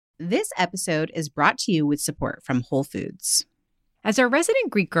This episode is brought to you with support from Whole Foods. As a resident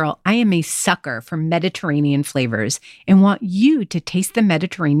Greek girl, I am a sucker for Mediterranean flavors and want you to taste the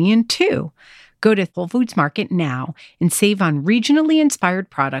Mediterranean too. Go to Whole Foods Market now and save on regionally inspired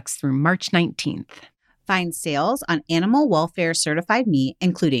products through March 19th. Find sales on animal welfare certified meat,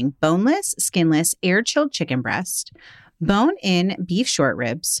 including boneless, skinless, air-chilled chicken breast, bone-in beef short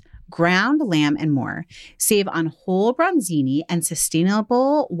ribs, ground lamb, and more. Save on whole bronzini and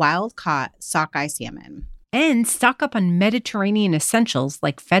sustainable wild-caught sockeye salmon. And stock up on Mediterranean essentials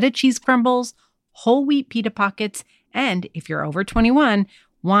like feta cheese crumbles, whole wheat pita pockets, and, if you're over 21,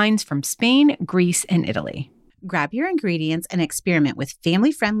 wines from Spain, Greece, and Italy. Grab your ingredients and experiment with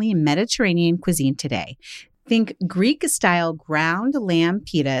family-friendly Mediterranean cuisine today. Think Greek-style ground lamb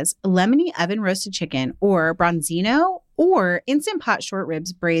pitas, lemony oven-roasted chicken, or bronzino, or Instant Pot short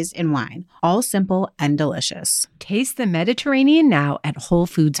ribs braised in wine. All simple and delicious. Taste the Mediterranean now at Whole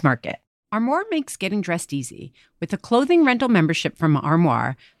Foods Market. Armoire makes getting dressed easy. With a clothing rental membership from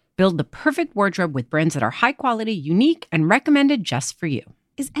Armoire, build the perfect wardrobe with brands that are high quality, unique, and recommended just for you.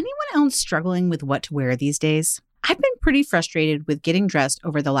 Is anyone else struggling with what to wear these days? I've been pretty frustrated with getting dressed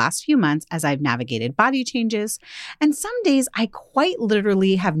over the last few months as I've navigated body changes, and some days I quite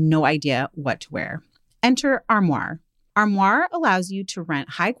literally have no idea what to wear. Enter Armoire. Armoire allows you to rent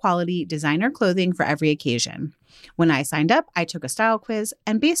high-quality designer clothing for every occasion. When I signed up, I took a style quiz,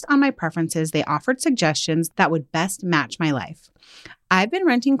 and based on my preferences, they offered suggestions that would best match my life. I've been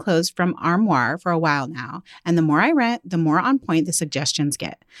renting clothes from Armoire for a while now, and the more I rent, the more on point the suggestions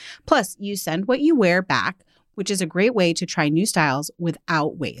get. Plus, you send what you wear back, which is a great way to try new styles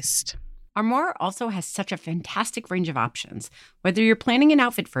without waste. Armoire also has such a fantastic range of options. Whether you're planning an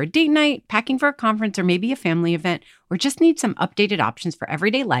outfit for a date night, packing for a conference, or maybe a family event, or just need some updated options for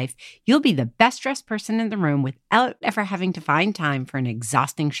everyday life, you'll be the best dressed person in the room without ever having to find time for an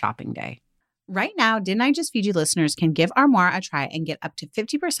exhausting shopping day. Right now, Didn't I Just Feed You listeners can give Armoire a try and get up to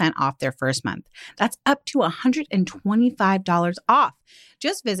 50% off their first month. That's up to $125 off.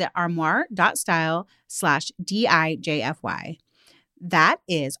 Just visit armoire.style/DIJFY. That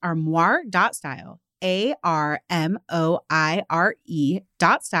is armoire.style,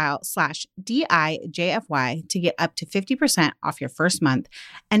 ARMOIRE.style/DIJFY to get up to 50% off your first month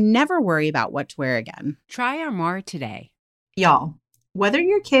and never worry about what to wear again. Try Armoire today. Y'all, whether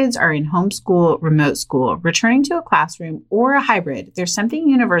your kids are in homeschool, remote school, returning to a classroom, or a hybrid, there's something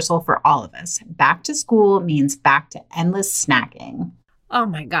universal for all of us. Back to school means back to endless snacking. Oh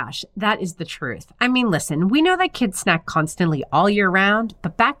my gosh, that is the truth. I mean, listen, we know that kids snack constantly all year round,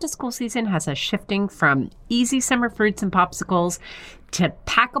 but back to school season has us shifting from easy summer fruits and popsicles to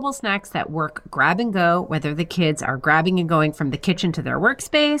packable snacks that work grab and go, whether the kids are grabbing and going from the kitchen to their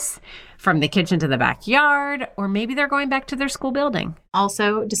workspace, from the kitchen to the backyard, or maybe they're going back to their school building.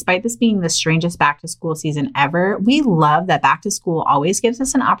 Also, despite this being the strangest back to school season ever, we love that back to school always gives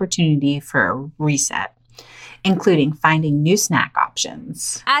us an opportunity for a reset, including finding new snack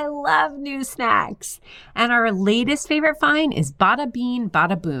options. I love new snacks. And our latest favorite find is Bada Bean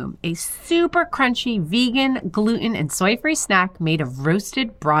Bada Boom, a super crunchy vegan, gluten, and soy-free snack made of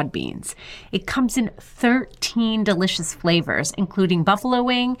roasted broad beans. It comes in 13 delicious flavors, including buffalo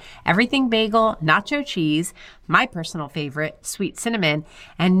wing, everything bagel, nacho cheese, my personal favorite, sweet cinnamon,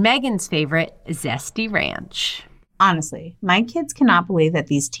 and Megan's favorite, zesty ranch. Honestly, my kids cannot believe that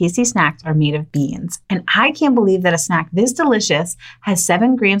these tasty snacks are made of beans. And I can't believe that a snack this delicious has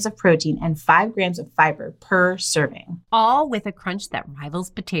 7 grams of protein and 5 grams of fiber per serving. All with a crunch that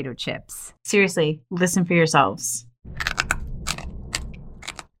rivals potato chips. Seriously, listen for yourselves.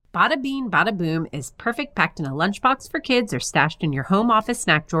 Bada Bean Bada Boom is perfect packed in a lunchbox for kids or stashed in your home office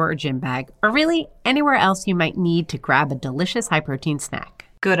snack drawer or gym bag, or really anywhere else you might need to grab a delicious high-protein snack.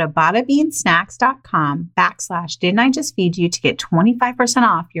 Go to badabeansnacks.com/Didn't I Just Feed You to get 25%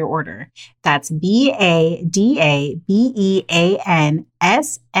 off your order. That's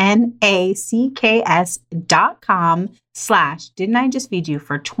BADABEANSNACKS.com/Didn't I Just Feed You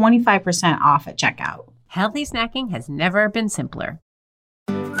for 25% off at checkout. Healthy snacking has never been simpler.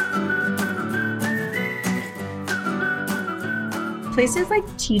 Places like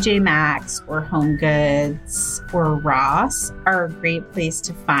TJ Maxx or Home Goods or Ross are a great place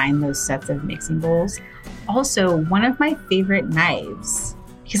to find those sets of mixing bowls. Also, one of my favorite knives,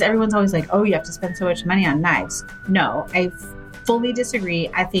 because everyone's always like, oh, you have to spend so much money on knives. No, I fully disagree.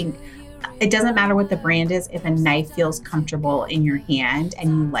 I think it doesn't matter what the brand is if a knife feels comfortable in your hand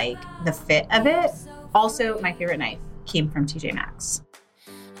and you like the fit of it. Also, my favorite knife came from TJ Maxx.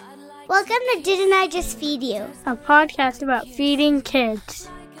 Welcome to Didn't I Just Feed You? A podcast about feeding kids.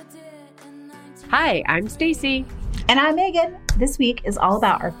 Hi, I'm Stacy. And I'm Megan. This week is all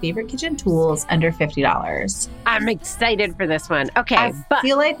about our favorite kitchen tools under $50. I'm excited for this one. Okay, I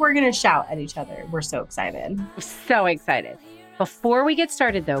feel like we're going to shout at each other. We're so excited. So excited. Before we get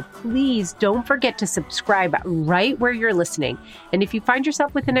started, though, please don't forget to subscribe right where you're listening. And if you find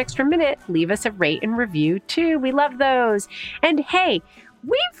yourself with an extra minute, leave us a rate and review, too. We love those. And hey,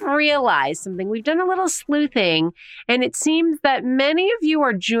 we've realized something. We've done a little sleuthing, and it seems that many of you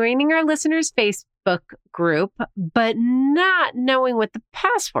are joining our listeners' Facebook group, but not knowing what the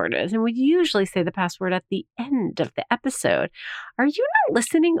password is. And we usually say the password at the end of the episode. Are you not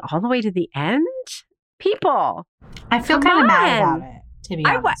listening all the way to the end? People, I feel kind of mad about it, to be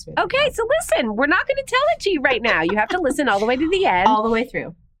honest with you. Okay, so listen, we're not going to tell it to you right now. You have to listen all the way to the end. All the way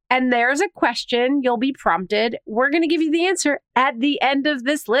through. And there's a question. You'll be prompted. We're going to give you the answer at the end of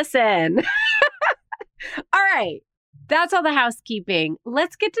this listen. All right. That's all the housekeeping.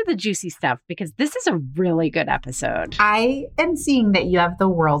 Let's get to the juicy stuff because this is a really good episode. I am seeing that you have the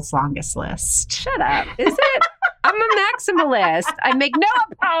world's longest list. Shut up. Is it? I'm a maximalist. I make no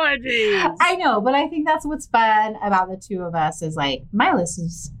apologies. I know, but I think that's what's fun about the two of us is like my list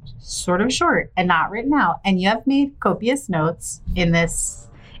is sort of short and not written out. And you have made copious notes in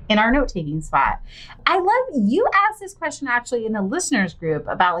our note-taking spot. I love you asked this question actually in the listeners group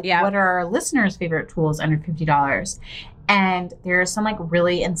about what are our listeners' favorite tools under $50. And there are some like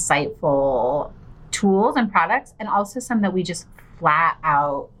really insightful tools and products and also some that we just flat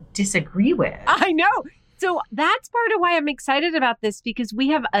out disagree with. I know. So that's part of why I'm excited about this because we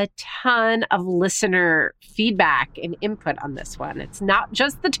have a ton of listener feedback and input on this one. It's not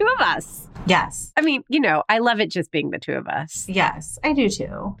just the two of us. Yes. I mean, I love it just being the two of us. Yes, I do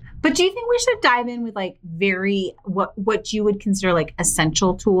too. But do you think we should dive in with like what you would consider like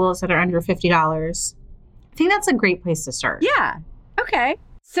essential tools that are under $50? I think that's a great place to start. Yeah. Okay.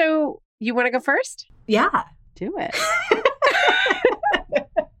 So you want to go first? Yeah. Do it.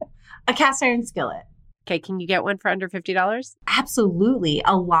 A cast iron skillet. Okay, can you get one for under $50? Absolutely.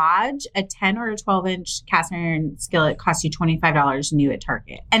 A Lodge, a 10 or a 12-inch cast iron skillet costs you $25 new at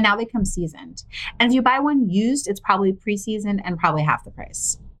Target. And now they come seasoned. And if you buy one used, it's probably pre-seasoned and probably half the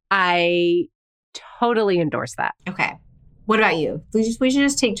price. I totally endorse that. Okay. What about you? We should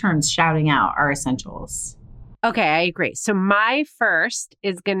just take turns shouting out our essentials. Okay, I agree. So my first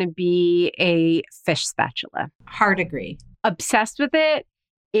is going to be a fish spatula. Hard agree. Obsessed with it.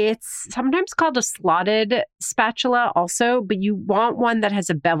 It's sometimes called a slotted spatula also, but you want one that has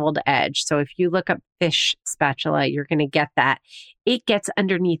a beveled edge. So if you look up fish spatula, you're going to get that. It gets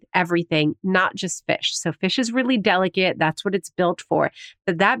underneath everything, not just fish. So fish is really delicate. That's what it's built for.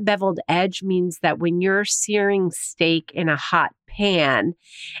 But that beveled edge means that when you're searing steak in a hot pan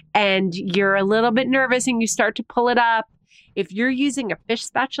and you're a little bit nervous and you start to pull it up, if you're using a fish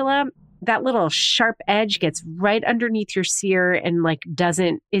spatula, that little sharp edge gets right underneath your sear and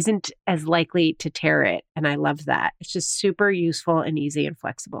isn't as likely to tear it. And I love that. It's just super useful and easy and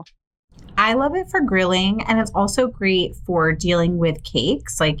flexible. I love it for grilling. And it's also great for dealing with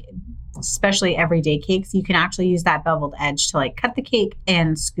cakes, like especially everyday cakes. You can actually use that beveled edge to like cut the cake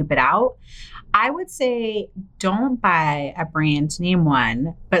and scoop it out. I would say don't buy a brand name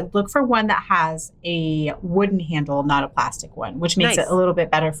one, but look for one that has a wooden handle, not a plastic one, which makes it a little bit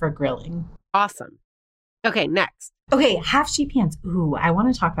better for grilling. Awesome. Okay, next. Okay, half sheet pans. Ooh, I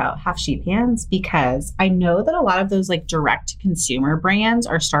want to talk about half sheet pans because I know that a lot of those like direct to consumer brands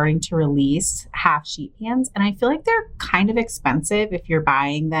are starting to release half sheet pans. And I feel like they're kind of expensive if you're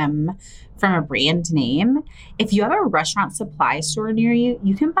buying them from a brand name. If you have a restaurant supply store near you,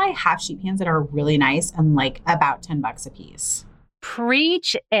 you can buy half sheet pans that are really nice and like about $10 a piece.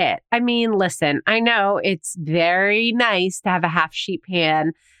 Preach it. I mean, listen, I know it's very nice to have a half sheet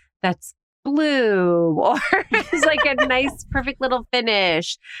pan that's blue or is like a nice, perfect little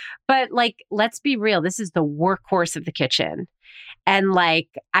finish. But like, let's be real. This is the workhorse of the kitchen. And like,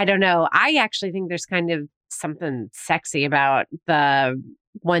 I don't know. I actually think there's kind of something sexy about the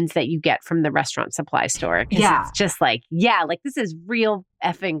ones that you get from the restaurant supply store. Yeah. It's just like, this is real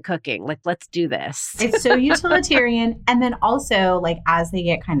effing cooking. Like, let's do this. It's so utilitarian. And then also like as they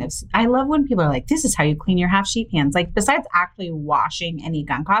get I love when people are like, this is how you clean your half sheet pans. Like besides actually washing any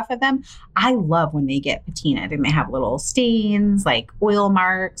gunk off of them, I love when they get patinaed and they have little stains, like oil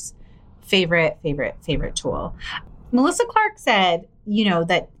marks. Favorite tool. Melissa Clark said,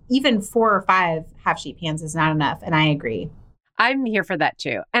 that even 4 or 5 half sheet pans is not enough. And I agree. I'm here for that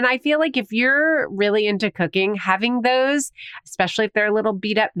too. And I feel like if you're really into cooking, having those, especially if they're a little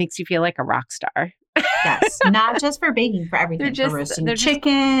beat up, makes you feel like a rock star. Yes. Not just for baking, for everything. For roasting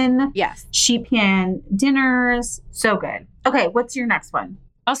chicken. Yes. Sheet pan dinners. So good. Okay. What's your next one?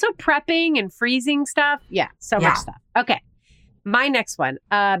 Also prepping and freezing stuff. Yeah, so much stuff. Okay. My next one,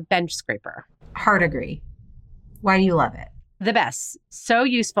 bench scraper. Hard agree. Why do you love it? The best. So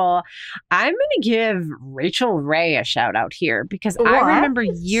useful. I'm going to give Rachel Ray a shout out here because I remember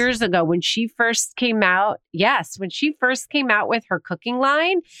years ago when she first came out. Yes, when she first came out with her cooking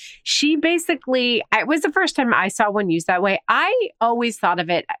line, she basically, it was the first time I saw one used that way. I always thought of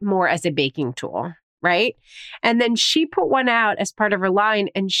it more as a baking tool. Right. And then she put one out as part of her line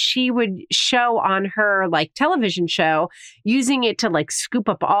and she would show on her like television show using it to like scoop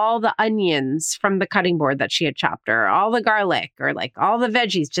up all the onions from the cutting board that she had chopped or all the garlic or like all the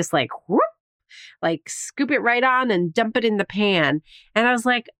veggies, just like whoop, like scoop it right on and dump it in the pan. And I was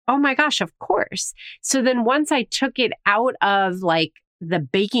like, oh my gosh, of course. So then once I took it out of like the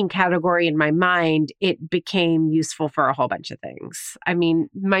baking category in my mind, it became useful for a whole bunch of things. I mean,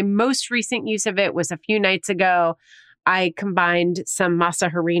 my most recent use of it was a few nights ago. I combined some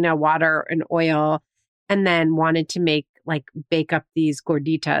masa harina, water, and oil, and then wanted to bake up these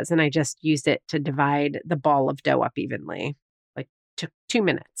gorditas. And I just used it to divide the ball of dough up evenly. Like took 2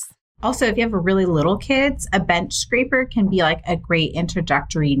 minutes. Also, if you have really little kids, a bench scraper can be like a great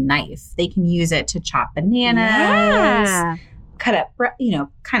introductory knife. They can use it to chop bananas, cut up,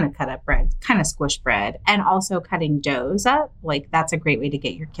 kind of cut up bread, kind of squish bread, and also cutting doughs up. Like that's a great way to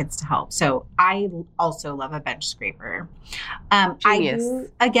get your kids to help. So I also love a bench scraper. I do,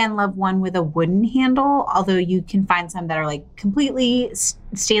 again, love one with a wooden handle, although you can find some that are like completely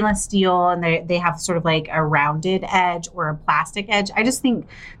stainless steel and they have sort of like a rounded edge or a plastic edge. I just think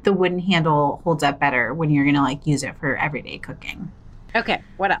the wooden handle holds up better when you're going to like use it for everyday cooking. Okay.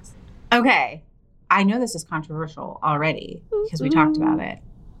 What else? Okay. I know this is controversial already because we talked about it.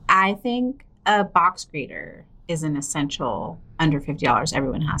 I think a box grater is an essential under $50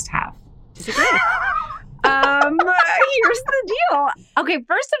 everyone has to have. Disagree. Here's the deal. Okay,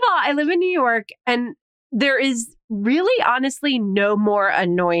 first of all, I live in New York and there is really honestly no more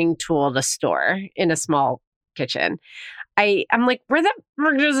annoying tool to store in a small kitchen. I'm like, where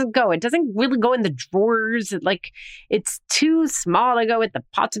does it go? It doesn't really go in the drawers. It's too small to go with the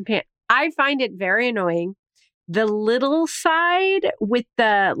pots and pans. I find it very annoying. The little side with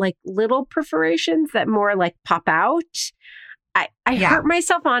the like little perforations that more like pop out. I hurt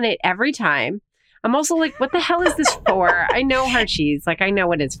myself on it every time. I'm also like, what the hell is this for? I know hard cheese. Like I know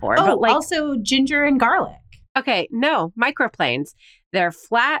what it's for. Oh, but like, also ginger and garlic. Okay, no, microplanes. They're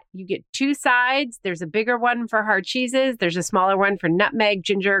flat. You get 2 sides. There's a bigger one for hard cheeses. There's a smaller one for nutmeg,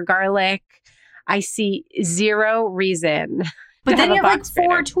 ginger, garlic. I see zero reason. But then you have like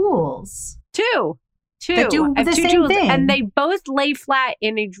 4 tools. 2. That do the same tools, thing. and they both lay flat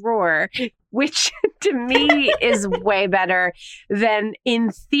in a drawer, which to me is way better than, in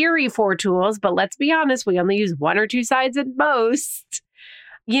theory, 4 tools. But let's be honest, we only use 1 or 2 sides at most.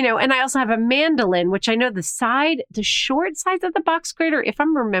 And I also have a mandolin, which I know the short sides of the box grater, if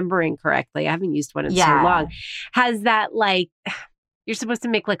I'm remembering correctly, I haven't used one in so long, has that like... You're supposed to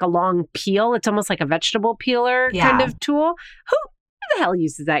make like a long peel. It's almost like a vegetable peeler kind of tool. Who the hell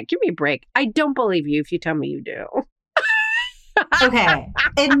uses that? Give me a break. I don't believe you if you tell me you do. Okay.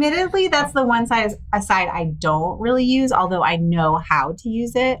 Admittedly, that's the one side I don't really use, although I know how to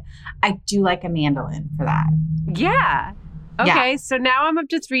use it. I do like a mandolin for that. Yeah. Okay. So now I'm up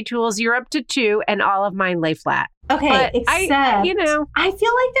to 3 tools. You're up to 2 and all of mine lay flat. Okay. But except, I feel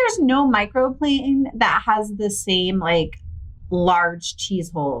like there's no microplane that has the same like large cheese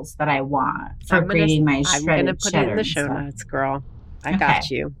holes that I want for grating my shredded cheddar. I'm going to put it in the show notes, girl. I got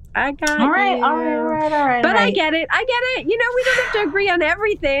you. I got you. All right. But I get it. We don't have to agree on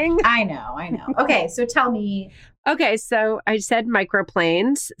everything. I know. Okay, so tell me. Okay, so I said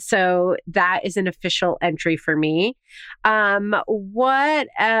microplanes. So that is an official entry for me. What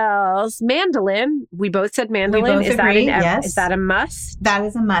else? Mandolin. We both said mandolin. We both agree, yes. Is that a must? That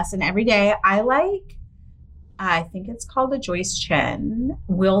is a must. And every day I think it's called a Joyce Chen.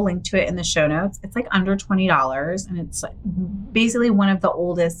 We'll link to it in the show notes. It's like under $20 and it's like basically one of the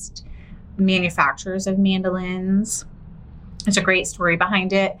oldest manufacturers of mandolins. There's a great story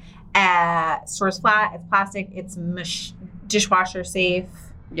behind it. Store's flat, it's plastic, it's dishwasher safe.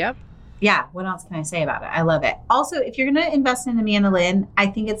 Yep. Yeah, what else can I say about it? I love it. Also, if you're going to invest in a mandolin, I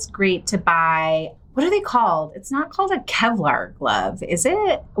think it's great to buy... What are they called? It's not called a Kevlar glove, is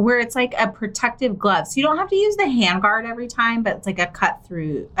it? Where it's like a protective glove. So you don't have to use the handguard every time, but it's like a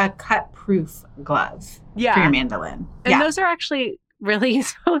cut-proof glove for your mandolin. And those are actually really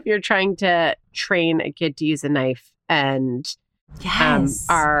useful if you're trying to train a kid to use a knife and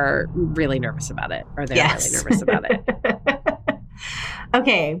are really nervous about it, or they're really nervous about it.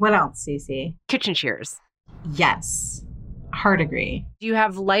 Okay, what else, Cece? Kitchen shears. Yes. Hard agree. Do you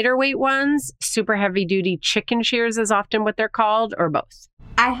have lighter weight ones, super heavy duty chicken shears is often what they're called, or both?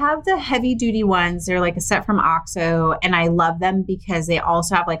 I have the heavy duty ones. They're like a set from OXO, and I love them because they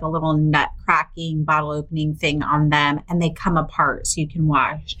also have like a little nut cracking bottle opening thing on them, and they come apart so you can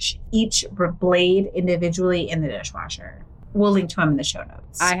wash each blade individually in the dishwasher. We'll link to them in the show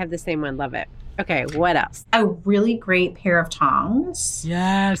notes. I have the same one. Love it. Okay, what else? A really great pair of tongs.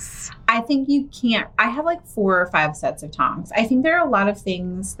 Yes. I think you can't. I have like 4 or 5 sets of tongs. I think there are a lot of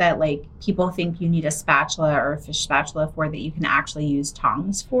things that like people think you need a spatula or a fish spatula for that you can actually use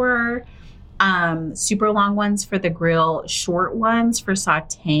tongs for. Super long ones for the grill, short ones for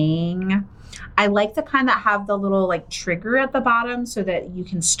sauteing. I like the kind that have the little like trigger at the bottom so that you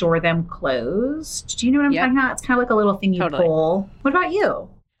can store them closed. Do you know what I'm talking about? It's kind of like a little thing you pull. What about you?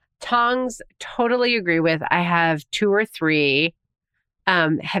 Tongs, totally agree with. I have 2 or 3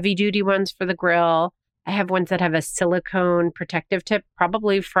 heavy duty ones for the grill. I have ones that have a silicone protective tip,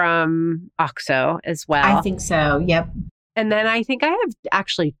 probably from OXO as well. I think so. Yep. And then I think I have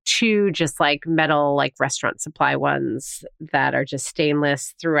actually 2 just like metal, like restaurant supply ones that are just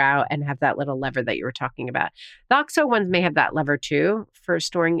stainless throughout and have that little lever that you were talking about. The OXO ones may have that lever too for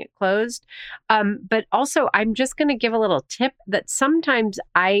storing it closed. But also I'm just going to give a little tip that sometimes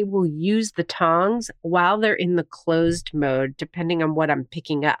I will use the tongs while they're in the closed mode, depending on what I'm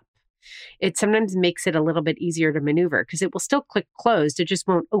picking up. It sometimes makes it a little bit easier to maneuver because it will still click closed. It just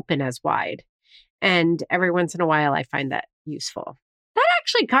won't open as wide. And every once in a while, I find that useful. That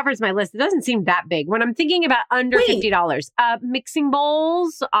actually covers my list. It doesn't seem that big. When I'm thinking about under $50, mixing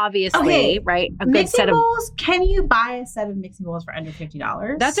bowls, obviously, right? A good set of bowls. Can you buy a set of mixing bowls for under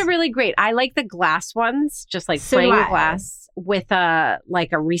 $50? That's a really great. I like the glass ones, just like plain glass with a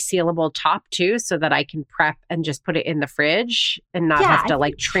resealable top too, so that I can prep and just put it in the fridge and not have to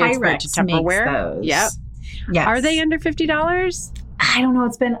like transfer it to Tupperware. Yep. Yes. Are they under $50? I don't know.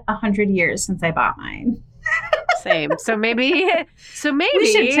 It's been 100 years since I bought mine. Same. So maybe we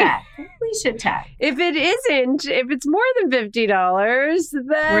should check. If it's more than $50,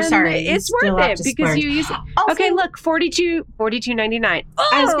 then it's worth it because you use it. Also, okay, look, $42.99. Oh,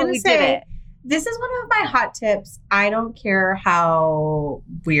 I was going to say, this is one of my hot tips. I don't care how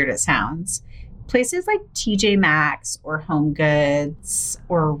weird it sounds. Places like TJ Maxx or Home Goods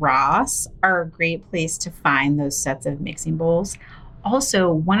or Ross are a great place to find those sets of mixing bowls.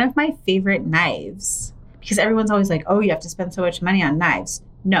 Also, one of my favorite knives, because everyone's always like, oh, you have to spend so much money on knives.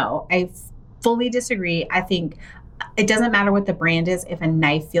 No, I fully disagree. I think it doesn't matter what the brand is if a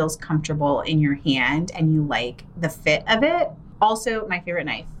knife feels comfortable in your hand and you like the fit of it. Also, my favorite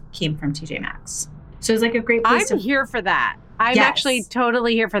knife came from TJ Maxx. So it's like a great place I'm here for that. I'm actually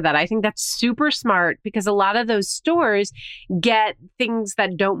totally here for that. I think that's super smart because a lot of those stores get things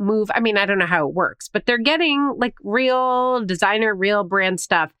that don't move. I mean, I don't know how it works, but they're getting like real designer, real brand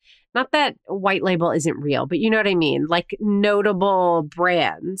stuff. Not that white label isn't real, but you know what I mean? Like notable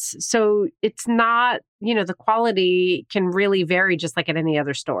brands. So it's not, the quality can really vary just like at any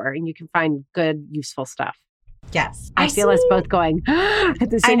other store and you can find good, useful stuff. Yes. I feel us both going at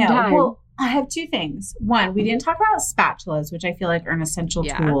the same time. Well, I have 2 things. One, we didn't talk about spatulas, which I feel like are an essential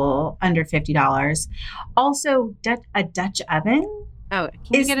tool under $50. Also, a Dutch oven. Oh,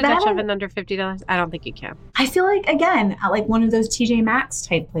 can you get a Dutch oven under $50? I don't think you can. I feel like, again, at like one of those TJ Maxx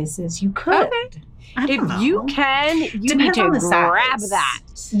type places, you could. Okay. If you can, you need to grab that.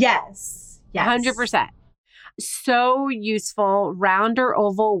 Yes. 100%. So useful. Round or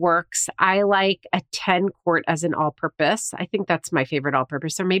oval works. I like a 10 quart as an all-purpose. I think that's my favorite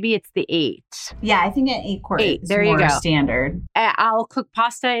all-purpose. Or maybe it's the 8. Yeah, I think an 8 quart is there you more go. Standard. I'll cook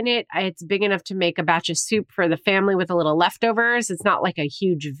pasta in it. It's big enough to make a batch of soup for the family with a little leftovers. It's not like a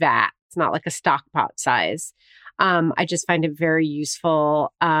huge vat. It's not like a stock pot size. I just find it very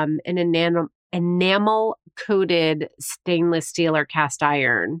useful. An enamel-coated stainless steel or cast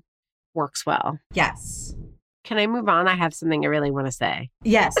iron works well. Yes. Can I move on? I have something I really want to say.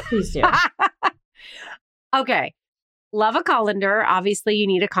 Yes, please do. Okay. Love a colander. Obviously, you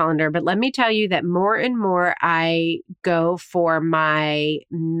need a colander, but let me tell you that more and more I go for my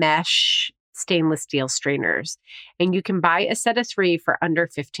mesh stainless steel strainers. And you can buy a set of 3 for under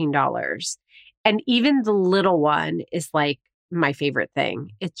 $15. And even the little one is like my favorite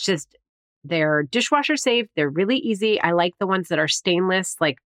thing. It's just, they're dishwasher safe. They're really easy. I like the ones that are stainless,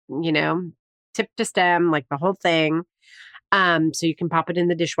 like, tip to stem, like the whole thing. So you can pop it in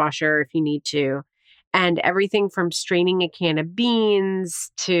the dishwasher if you need to. And everything from straining a can of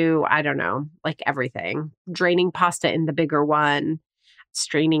beans to, I don't know, like everything. Draining pasta in the bigger one,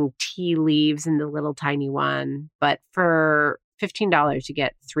 straining tea leaves in the little tiny one. But for $15, you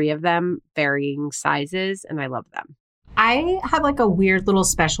get 3 of them, varying sizes, and I love them. I have like a weird little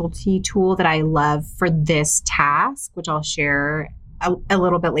specialty tool that I love for this task, which I'll share a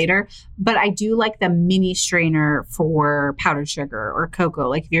little bit later. But I do like the mini strainer for powdered sugar or cocoa.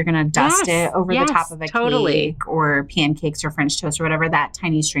 Like if you're going to dust it over the top of a cake or pancakes or French toast or whatever, that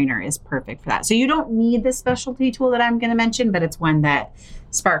tiny strainer is perfect for that. So you don't need the specialty tool that I'm going to mention, but it's one that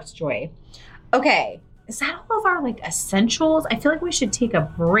sparks joy. Okay. Is that all of our like essentials? I feel like we should take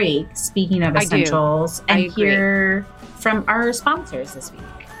a break, speaking of essentials, and hear from our sponsors this week.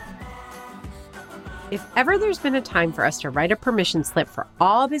 If ever there's been a time for us to write a permission slip for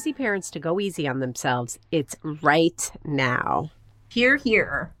all busy parents to go easy on themselves, it's right now. Hear,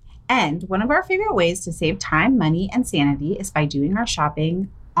 hear. And one of our favorite ways to save time, money, and sanity is by doing our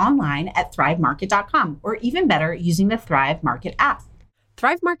shopping online at thrivemarket.com, or even better, using the Thrive Market app.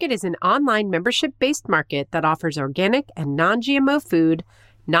 Thrive Market is an online membership-based market that offers organic and non-GMO food,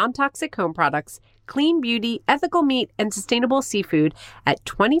 non-toxic home products, clean beauty, ethical meat, and sustainable seafood at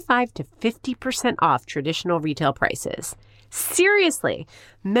 25 to 50% off traditional retail prices. Seriously,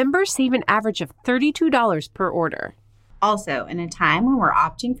 members save an average of $32 per order. Also, in a time when we're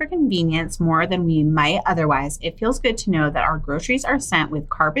opting for convenience more than we might otherwise, it feels good to know that our groceries are sent with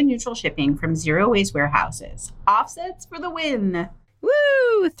carbon-neutral shipping from zero-waste warehouses. Offsets for the win!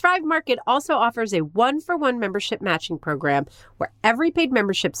 Woo! Thrive Market also offers a 1-for-1 membership matching program where every paid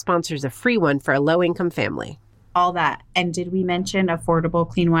membership sponsors a free one for a low-income family. All that. And did we mention affordable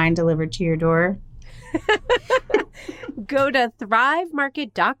clean wine delivered to your door? Go to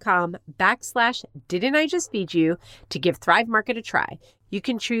thrivemarket.com/Didn't I Just Feed You to give Thrive Market a try. You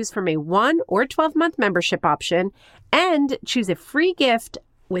can choose from a 1 or 12-month membership option and choose a free gift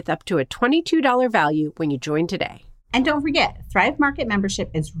with up to a $22 value when you join today. And don't forget, Thrive Market membership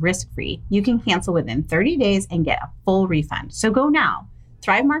is risk-free. You can cancel within 30 days and get a full refund. So go now.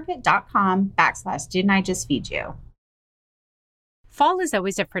 thrivemarket.com/Didn't I Just Feed You. Fall is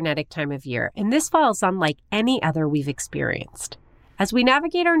always a frenetic time of year, and this fall is unlike any other we've experienced. As we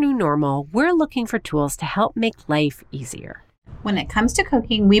navigate our new normal, we're looking for tools to help make life easier. When it comes to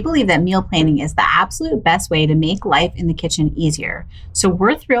cooking, we believe that meal planning is the absolute best way to make life in the kitchen easier. So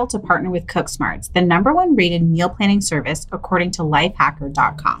we're thrilled to partner with CookSmarts, the #1 rated meal planning service according to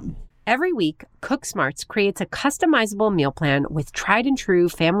lifehacker.com. Every week, CookSmarts creates a customizable meal plan with tried and true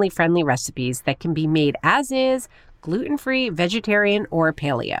family-friendly recipes that can be made as is, gluten-free, vegetarian, or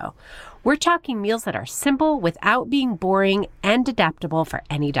paleo. We're talking meals that are simple without being boring and adaptable for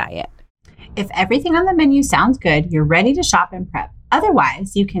any diet. If everything on the menu sounds good, you're ready to shop and prep.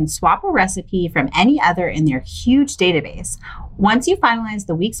 Otherwise, you can swap a recipe from any other in their huge database. Once you finalize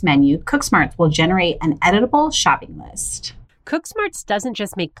the week's menu, CookSmarts will generate an editable shopping list. CookSmarts doesn't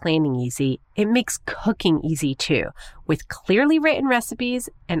just make planning easy, it makes cooking easy too, with clearly written recipes,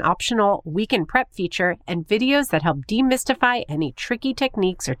 an optional weekend prep feature, and videos that help demystify any tricky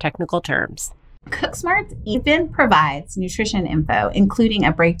techniques or technical terms. CookSmarts even provides nutrition info, including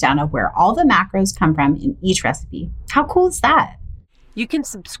a breakdown of where all the macros come from in each recipe. How cool is that? You can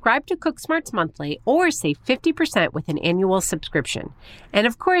subscribe to CookSmarts monthly or save 50% with an annual subscription. And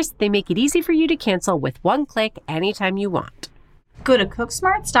of course, they make it easy for you to cancel with one click anytime you want. Go to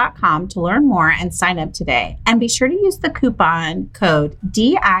cooksmarts.com to learn more and sign up today. And be sure to use the coupon code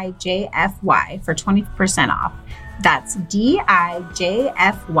DIJFY for 20% off. That's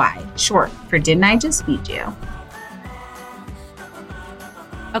DIJFY, short for Didn't I Just Feed You?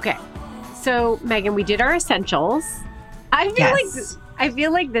 Okay, so Megan, we did our essentials. I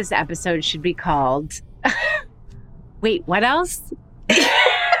feel like this episode should be called. Wait, what else?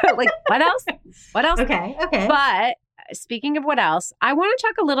 Like what else? What else? Okay. But speaking of what else, I want to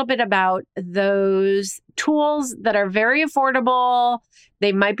talk a little bit about those tools that are very affordable.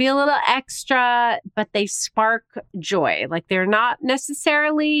 They might be a little extra, but they spark joy. Like they're not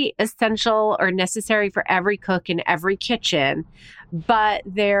necessarily essential or necessary for every cook in every kitchen, but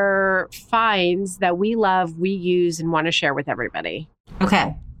they're finds that we love, we use, and want to share with everybody.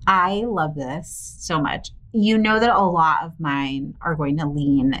 Okay. I love this so much. You know that a lot of mine are going to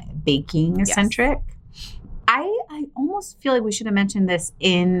lean baking centric. Yes. I almost feel like we should have mentioned this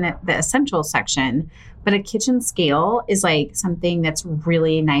in the essentials section, but a kitchen scale is like something that's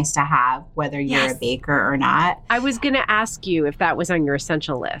really nice to have, whether you're a baker or not. I was going to ask you if that was on your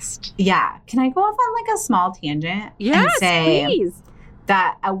essential list. Yeah. Can I go off on like a small tangent? Yes, and say please.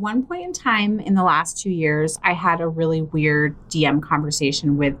 That at one point in time in the last 2 years, I had a really weird DM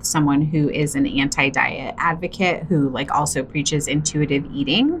conversation with someone who is an anti-diet advocate who like also preaches intuitive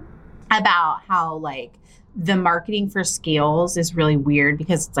eating, about how like the marketing for scales is really weird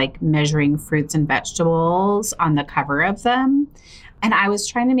because it's like measuring fruits and vegetables on the cover of them. And I was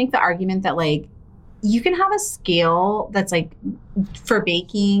trying to make the argument that like you can have a scale that's like for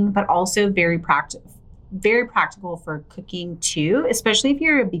baking, but also very practical for cooking too, especially if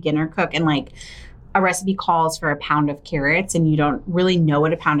you're a beginner cook and like a recipe calls for a pound of carrots and you don't really know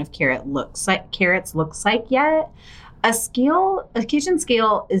what a pound of carrots looks like yet. A kitchen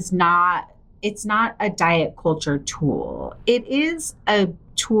scale is it's not a diet culture tool. It is a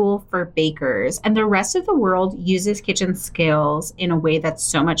tool for bakers, and the rest of the world uses kitchen scales in a way that's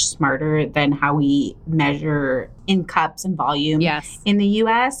so much smarter than how we measure in cups and volume in the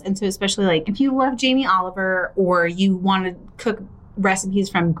US. And so especially like if you love Jamie Oliver or you want to cook recipes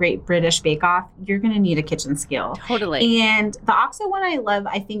from Great British Bake Off, you're going to need a kitchen scale. Totally. And the OXO one I love,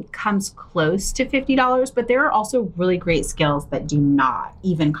 I think comes close to $50, but there are also really great scales that do not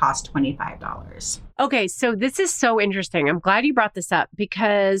even cost $25. Okay, so this is so interesting. I'm glad you brought this up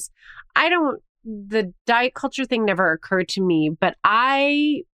because the diet culture thing never occurred to me, but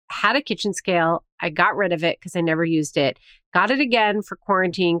I had a kitchen scale. I got rid of it because I never used it. Got it again for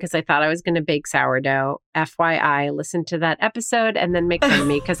quarantine because I thought I was going to bake sourdough. FYI, listen to that episode and then make fun of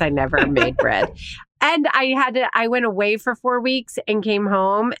me because I never made bread. And I went away for 4 weeks and came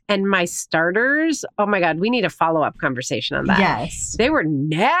home and my starters, oh my God, we need a follow-up conversation on that. Yes. They were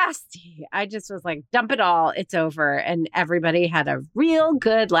nasty. I just was like, dump it all. It's over. And everybody had a real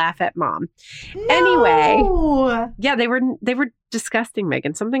good laugh at Mom. No. Anyway. Yeah, they were disgusting,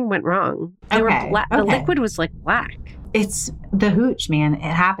 Megan. Something went wrong. They were The liquid was like black. It's the hooch, man. It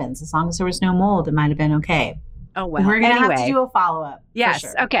happens. As long as there was no mold, it might have been okay. Oh, well. We're going to have to do a follow-up. Yes.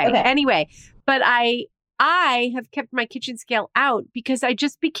 Sure. Okay. Anyway, but I have kept my kitchen scale out because I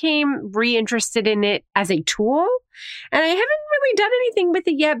just became reinterested in it as a tool. And I haven't really done anything with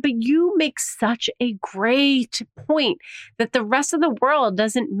it yet, but you make such a great point that the rest of the world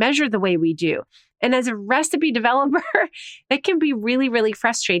doesn't measure the way we do. And as a recipe developer, it can be really, really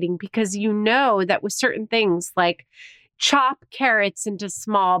frustrating because you know that with certain things like chop carrots into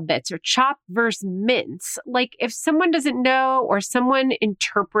small bits or chop versus mince. Like if someone doesn't know or someone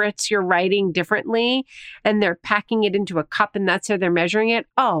interprets your writing differently and they're packing it into a cup and that's how they're measuring it.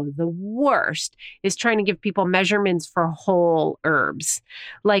 Oh, the worst is trying to give people measurements for whole herbs,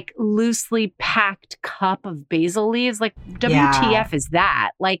 like loosely packed cup of basil leaves. Like WTF is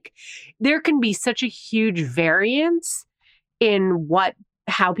that? Like there can be such a huge variance in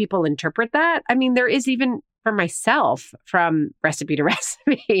how people interpret that. I mean, there is even for myself from recipe to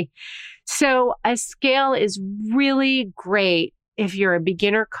recipe. So a scale is really great if you're a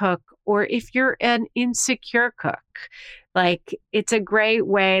beginner cook or if you're an insecure cook. Like it's a great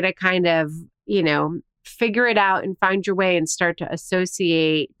way to kind of, figure it out and find your way and start to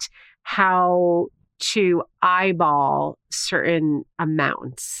associate how to eyeball certain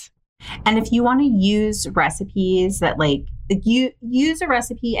amounts. And if you want to use recipes that you use a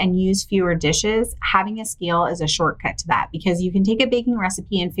recipe and use fewer dishes, having a scale is a shortcut to that because you can take a baking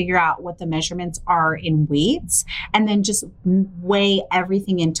recipe and figure out what the measurements are in weights and then just weigh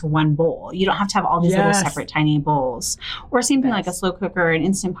everything into one bowl. You don't have to have all these little separate tiny bowls. Or same thing like a slow cooker or an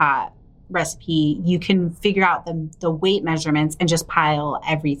Instant Pot recipe, you can figure out the weight measurements and just pile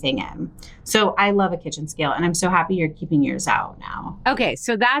everything in. So I love a kitchen scale and I'm so happy you're keeping yours out now. Okay,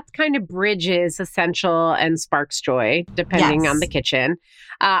 so that kind of bridges Essential and Sparks Joy, depending on the kitchen.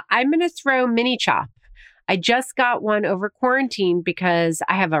 I'm going to throw Mini Chop. I just got one over quarantine because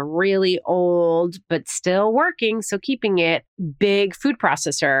I have a really old, but still working, so keeping it, big food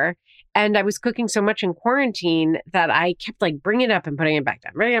processor. And I was cooking so much in quarantine that I kept bringing it up and putting it back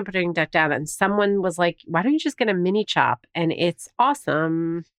down, putting it back down. And someone was like, why don't you just get a Mini Chop? And it's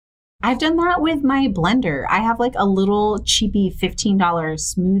awesome. I've done that with my blender. I have a little cheapy $15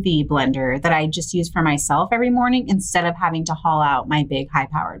 smoothie blender that I just use for myself every morning instead of having to haul out my big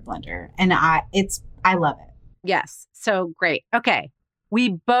high-powered blender. And I love it. Yes. So great. Okay.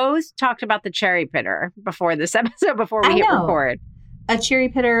 We both talked about the cherry pitter before this episode, before we hit record. A cherry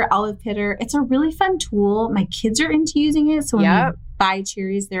pitter, olive pitter. It's a really fun tool. My kids are into using it. So when we buy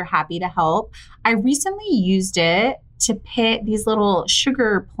cherries, they're happy to help. I recently used it to pit these little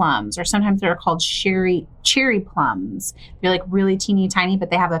sugar plums, or sometimes they're called cherry plums. They're really teeny tiny, but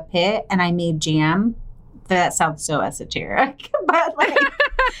they have a pit, and I made jam. That sounds so esoteric, but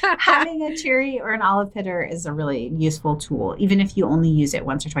having a cherry or an olive pitter is a really useful tool. Even if you only use it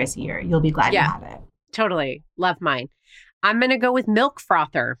once or twice a year, you'll be glad you have it. Totally. Love mine. I'm going to go with milk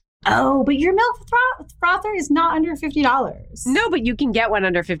frother. Oh, but your milk frother is not under $50. No, but you can get one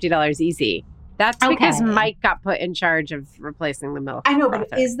under $50 easy. That's because Mike got put in charge of replacing the milk I know, frother.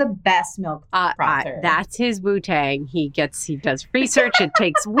 But it is the best milk frother. That's his Wu-Tang. He does research. It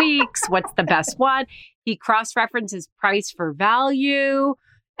takes weeks. What's the best one? He cross-references price for value.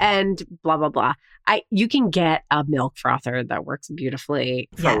 and blah, blah, blah. You can get a milk frother that works beautifully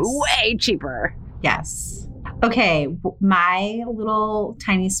for way cheaper. Yes. Okay, my little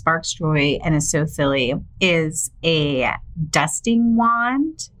tiny sparks joy, and is so silly, is a dusting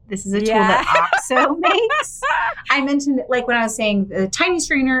wand. This is a tool that OXO makes. I mentioned it, like when I was saying the tiny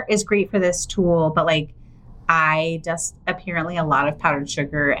strainer is great for this tool, but like I dust apparently a lot of powdered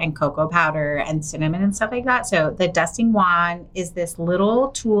sugar and cocoa powder and cinnamon and stuff like that. So the dusting wand is this little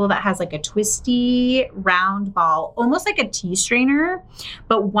tool that has like a twisty round ball, almost like a tea strainer,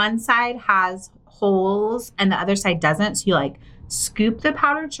 but one side has holes and the other side doesn't. So you like scoop the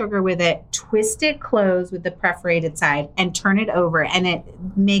powdered sugar with it, twist it closed with the perforated side, and turn it over, and it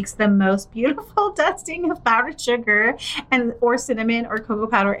makes the most beautiful dusting of powdered sugar and or cinnamon or cocoa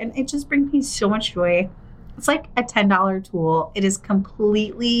powder, and it just brings me so much joy. It's like a $10 tool. It is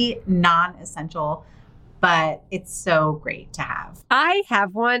completely non-essential, but it's so great to have. I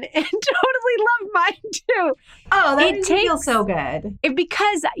have one and totally love mine too. Oh, that makes me feel so good.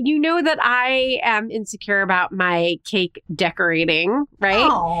 Because you know that I am insecure about my cake decorating, right?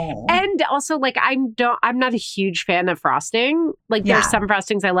 Oh. And also, like, I'm not a huge fan of frosting. Like, there's some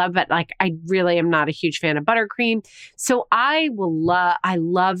frostings I love, but like, I really am not a huge fan of buttercream. So I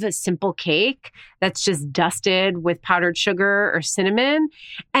love a simple cake that's just dusted with powdered sugar or cinnamon,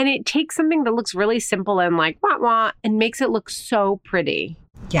 and it takes something that looks really simple and like wah wah and makes it look so pretty.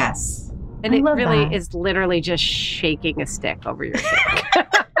 Yes. And it really is literally just shaking a stick over your cake.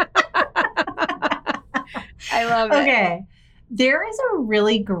 I love it. Okay. There is a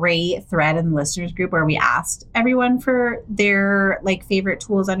really great thread in the listeners group where we asked everyone for their like favorite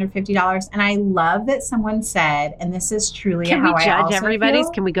tools under $50. And I love that someone said, and this is truly how I also feel. Can we judge everybody's?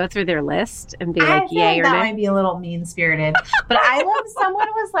 Can we go through their list and be like, yay or nay? That might be a little mean-spirited. But I love someone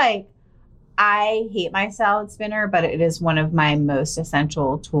was like, I hate my salad spinner, but it is one of my most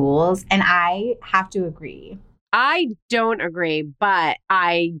essential tools. And I have to agree. I don't agree, but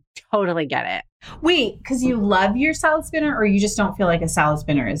I totally get it. Wait, because you love your salad spinner, or you just don't feel like a salad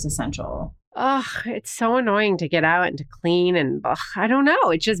spinner is essential? Ugh, it's so annoying to get out and to clean, and I don't know.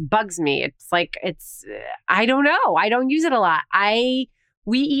 It just bugs me. I don't know. I don't use it a lot.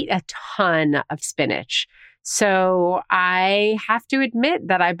 We eat a ton of spinach. So I have to admit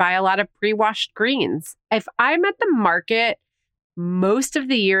that I buy a lot of pre-washed greens. If I'm at the market most of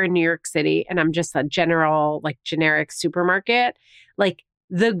the year in New York City, and I'm just a generic supermarket, like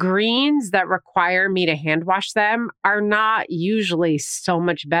the greens that require me to hand wash them are not usually so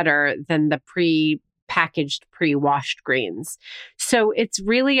much better than the pre-packaged, pre-washed greens. So it's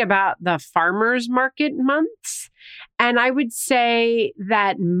really about the farmers market months. And I would say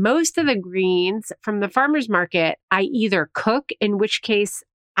that most of the greens from the farmers market, I either cook, in which case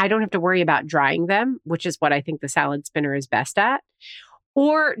I don't have to worry about drying them, which is what I think the salad spinner is best at,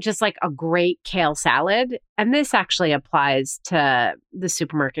 or just like a great kale salad. And this actually applies to the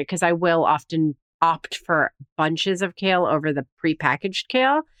supermarket because I will often opt for bunches of kale over the prepackaged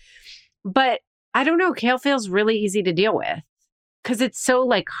kale. But I don't know, kale feels really easy to deal with because it's so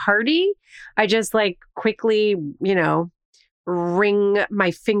like hearty. I just like quickly, wring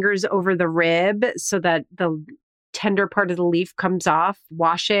my fingers over the rib so that the tender part of the leaf comes off,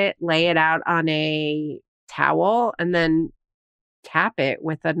 wash it, lay it out on a towel, and then tap it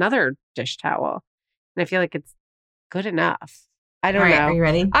with another dish towel. And I feel like it's good enough. I don't know. Are you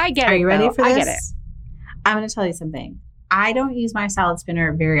ready? I get it. Are you ready for this? I get it. I'm going to tell you something. I don't use my salad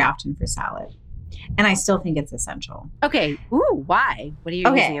spinner very often for salad. And I still think it's essential. Okay. Ooh, why? What are you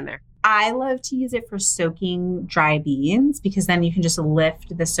using in there? I love to use it for soaking dry beans because then you can just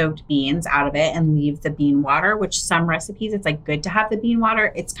lift the soaked beans out of it and leave the bean water, which some recipes, it's like good to have the bean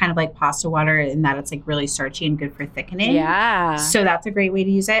water. It's kind of like pasta water in that it's like really starchy and good for thickening. Yeah. So that's a great way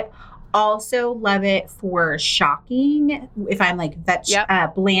to use it. Also love it for shocking. If I'm like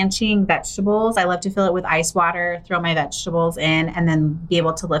blanching vegetables, I love to fill it with ice water, throw my vegetables in, and then be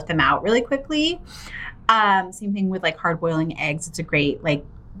able to lift them out really quickly. Same thing with like hard boiling eggs. It's a great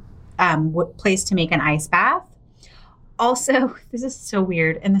place to make an ice bath. Also, this is so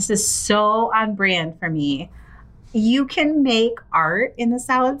weird, and this is so on brand for me. You can make art in the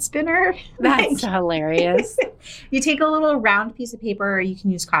salad spinner. That's hilarious. You take a little round piece of paper, or you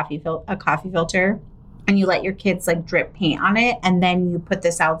can use a coffee filter, and you let your kids like drip paint on it, and then you put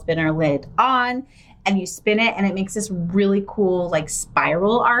the salad spinner lid on, and you spin it, and it makes this really cool like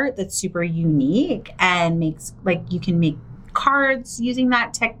spiral art that's super unique, and makes like you can make cards using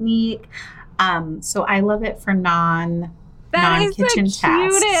that technique. So I love it for non-kitchen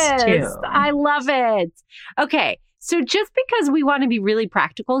tasks too. I love it. Okay. So just because we want to be really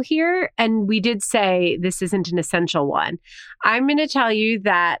practical here, and we did say this isn't an essential one, I'm going to tell you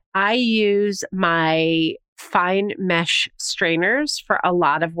that I use my fine mesh strainers for a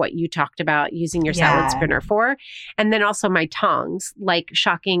lot of what you talked about using your salad spinner for. And then also my tongs, like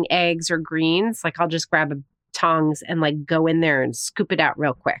shocking eggs or greens. Like I'll just grab a tongs and like go in there and scoop it out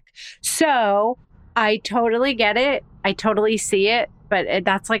real quick. So I totally get it. I totally see it. But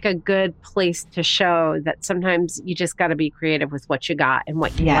that's like a good place to show that sometimes you just got to be creative with what you got and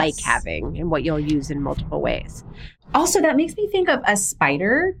what you like having and what you'll use in multiple ways. Also, that makes me think of a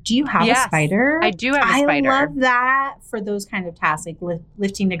spider. Do you have a spider? I do have a spider. I love that for those kind of tasks, like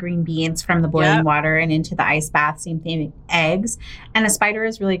lifting the green beans from the boiling water and into the ice bath. Same thing with eggs. And a spider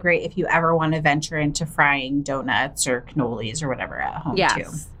is really great if you ever want to venture into frying donuts or cannolis or whatever at home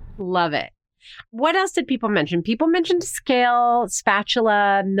too. Love it. What else did people mention? People mentioned scale,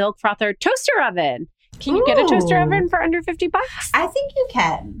 spatula, milk frother, toaster oven. Can you get a toaster oven for under $50? I think you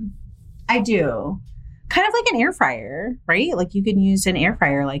can. I do. Kind of like an air fryer, right? Like you can use an air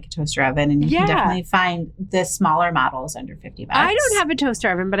fryer like a toaster oven, and you can definitely find the smaller models under $50. I don't have a toaster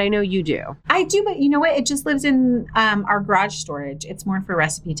oven, but I know you do. I do, but you know what? It just lives in our garage storage. It's more for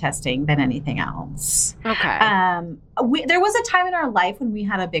recipe testing than anything else. Okay. There was a time in our life when we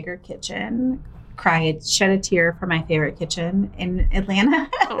had a bigger kitchen. Shed a tear for my favorite kitchen in Atlanta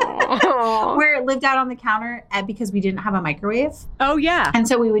where it lived out on the counter because we didn't have a microwave. Oh, yeah. And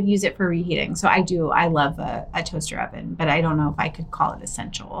so we would use it for reheating. So I love a toaster oven, but I don't know if I could call it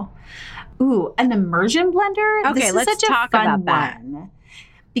essential. Ooh, an immersion blender. Okay, let's talk about that. One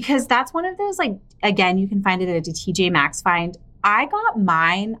because that's one of those, like, again, you can find it at a TJ Maxx find. I got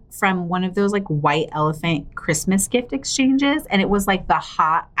mine from one of those like white elephant Christmas gift exchanges. And it was like the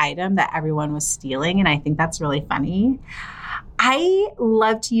hot item that everyone was stealing. And I think that's really funny. I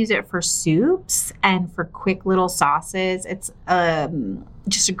love to use it for soups and for quick little sauces. It's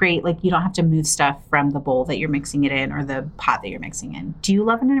just a great, like, you don't have to move stuff from the bowl that you're mixing it in or the pot that you're mixing in. Do you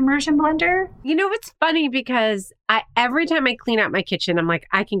love an immersion blender? You know, it's funny because every time I clean out my kitchen, I'm like,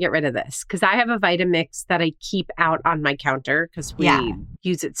 I can get rid of this because I have a Vitamix that I keep out on my counter because we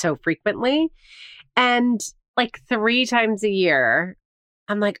use it so frequently. And like 3 times a year,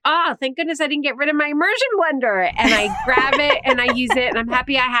 I'm like, oh, thank goodness I didn't get rid of my immersion blender. And I grab it and I use it and I'm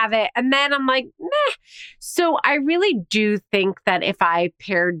happy I have it. And then I'm like, nah. So I really do think that if I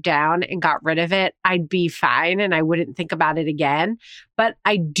pared down and got rid of it, I'd be fine and I wouldn't think about it again. But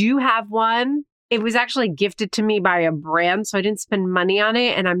I do have one. It was actually gifted to me by a brand, so I didn't spend money on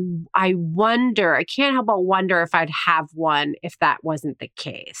it. And I can't help but wonder if I'd have one if that wasn't the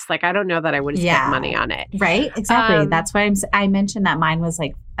case. Like, I don't know that I would have spent money on it. Right, exactly. That's why I mentioned that mine was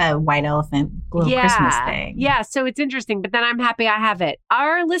like a white elephant little Christmas thing. Yeah, so it's interesting, but then I'm happy I have it.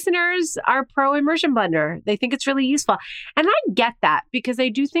 Our listeners are pro immersion blender. They think it's really useful. And I get that because I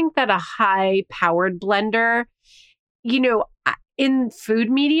do think that a high-powered blender, you know, in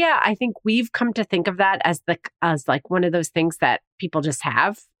food media, I think we've come to think of that as like one of those things that people just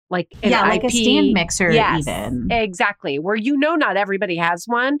have, like an like IP. a stand mixer, even. Exactly. Where not everybody has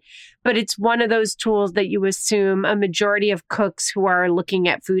one, but it's one of those tools that you assume a majority of cooks who are looking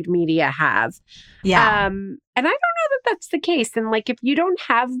at food media have. Yeah. And I don't know that that's the case. And like, if you don't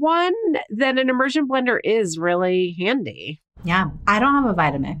have one, then an immersion blender is really handy. Yeah. I don't have a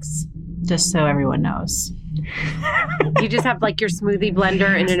Vitamix, just so everyone knows. You just have like your smoothie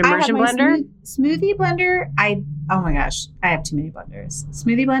blender and an immersion blender? Smoothie blender. Oh my gosh, I have too many blenders.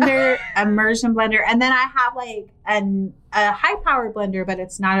 Smoothie blender, immersion blender. And then I have like a high powered blender, but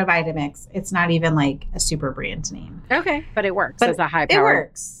it's not a Vitamix. It's not even like a super brand name. Okay. But it works as a high power. It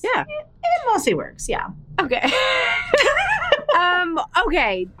works. Yeah. It mostly works. Yeah. Okay.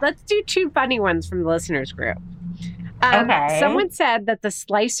 Okay. Let's do 2 funny ones from the listeners group. Okay. Someone said that the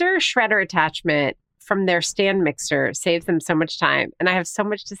slicer shredder attachment from their stand mixer saves them so much time. And I have so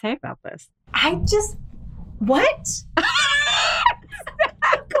much to say about this. What?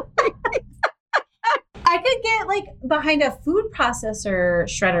 I could get like behind a food processor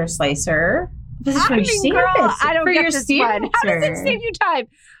shredder slicer. This is for your stand girl, mixer. I don't for get your this stand one. How does mixer. it save you time?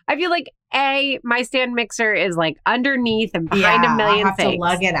 I feel like my stand mixer is like underneath and behind a million I have things. to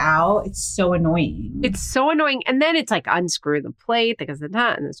lug it out. It's so annoying. It's so annoying. And then it's like unscrew the plate that goes in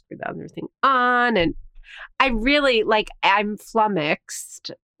that and then screw the other thing on. And I really I'm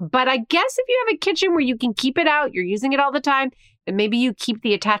flummoxed. But I guess if you have a kitchen where you can keep it out, you're using it all the time, and maybe you keep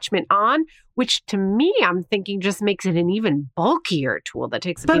the attachment on, which to me, I'm thinking just makes it an even bulkier tool that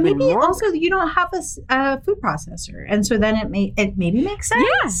takes up even more. But maybe also you don't have a food processor. And so then it maybe makes sense.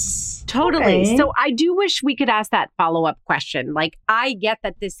 Yes, totally. Okay. So I do wish we could ask that follow-up question. Like, I get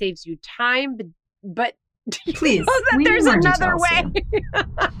that this saves you time, but Please. that there's another way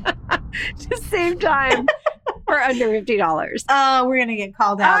to save time for under $50. Oh, we're gonna get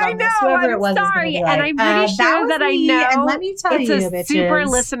called out. I on know. this. Whoever I'm it was sorry, is gonna be like, and I'm pretty sure that I know. And let me tell it's you, a bitches. super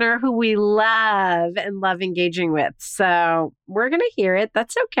listener who we love engaging with. So we're gonna hear it.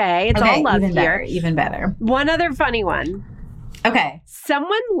 That's okay. It's all love even here. Better, even better. One other funny one. Okay.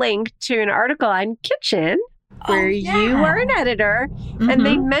 Someone linked to an article on Kitchen where you are an editor, and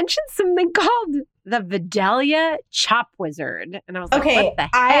they mentioned something called the Vidalia Chop Wizard. And I was like, what the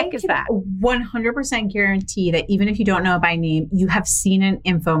heck is that? 100% guarantee that even if you don't know it by name, you have seen an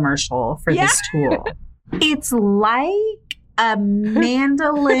infomercial for this tool. It's like a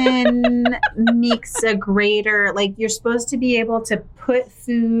mandolin mixer-grater. Like, you're supposed to be able to put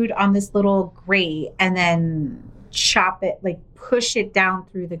food on this little grate and then chop it, like push it down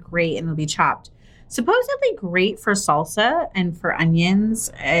through the grate and it'll be chopped. Supposedly great for salsa and for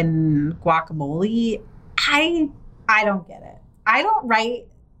onions and guacamole. I don't get it. I don't write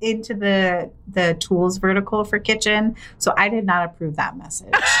into the tools vertical for Kitchen, so I did not approve that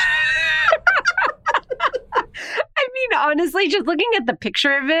message. I mean, honestly, just looking at the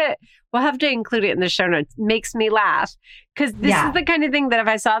picture of it, we'll have to include it in the show notes, makes me laugh. Because this is the kind of thing that if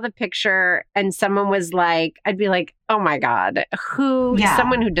I saw the picture and someone was like, I'd be like, oh my God,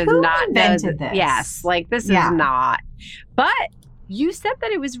 someone who does not know this? Yes, like this is not. But you said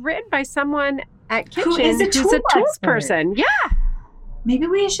that it was written by someone at Kitchen who's a tool person. Yeah. Maybe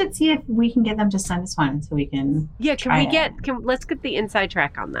we should see if we can get them to send us one so we can. Yeah, let's get the inside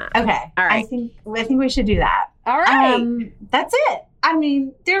track on that. Okay. All right. I think we should do that. All right. That's it. I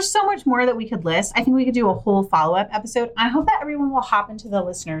mean, there's so much more that we could list. I think we could do a whole follow-up episode. I hope that everyone will hop into the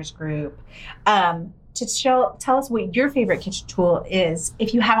listeners group to tell us what your favorite kitchen tool is.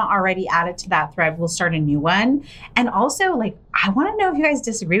 If you haven't already added to that thread, we'll start a new one. And also, like, I want to know if you guys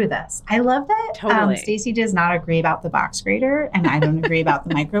disagree with us. I love that Stacey does not agree about the box grater, and I don't agree about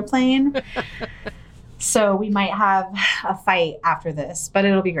the microplane. So we might have a fight after this, but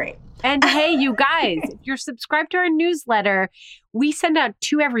it'll be great. And hey, you guys, if you're subscribed to our newsletter, we send out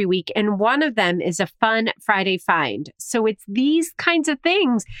 2 every week, and one of them is a fun Friday find. So it's these kinds of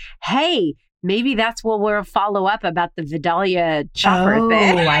things. Hey, maybe that's what we'll follow up about the Vidalia chopper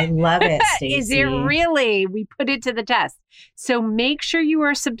thing. Oh, I love it, Stacey. Is it really? We put it to the test. So make sure you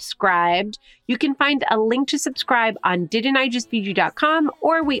are subscribed. You can find a link to subscribe on didn'tijustfeedyou.com,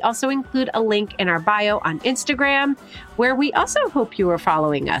 or we also include a link in our bio on Instagram, where we also hope you are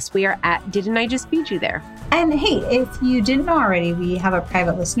following us. We are at Didn't I Just Feed You there. And hey, if you didn't know already, we have a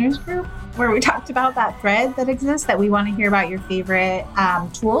private listeners group where we talked about that thread that exists, that we want to hear about your favorite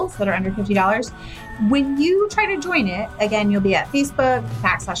tools that are under $50. When you try to join it, again, you'll be at Facebook,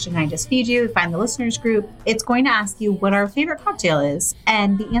 /Didn't I Just Feed You, find the listeners group. It's going to ask you what our favorite cocktail is.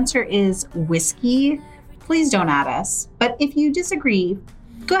 And the answer is whiskey. Please don't add us. But if you disagree,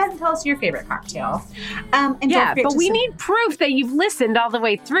 go ahead and tell us your favorite cocktail. But we need proof that you've listened all the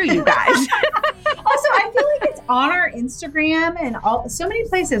way through, you guys. Also, I feel like it's on our Instagram and so many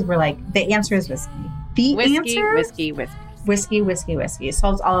places where like the answer is whiskey. Whiskey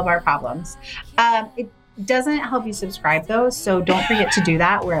solves all of our problems. It doesn't help you subscribe though, so don't forget to do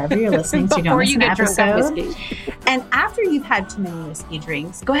that wherever you're listening so you don't miss an episode. And after you've had too many whiskey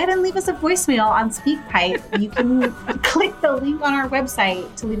drinks, go ahead and leave us a voicemail on SpeakPipe. You can click the link on our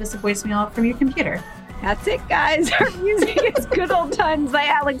website to leave us a voicemail from your computer. That's it, guys. Our music is Good Old Times by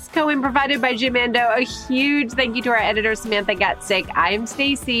Alex Cohen, provided by Jim Ando. A huge thank you to our editor, Samantha Gatsick. I am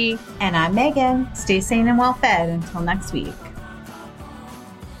Stacey. And I'm Megan. Stay sane and well fed until next week.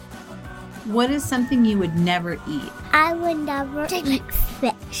 What is something you would never eat? I would never eat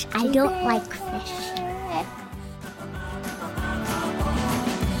fish. I don't like fish.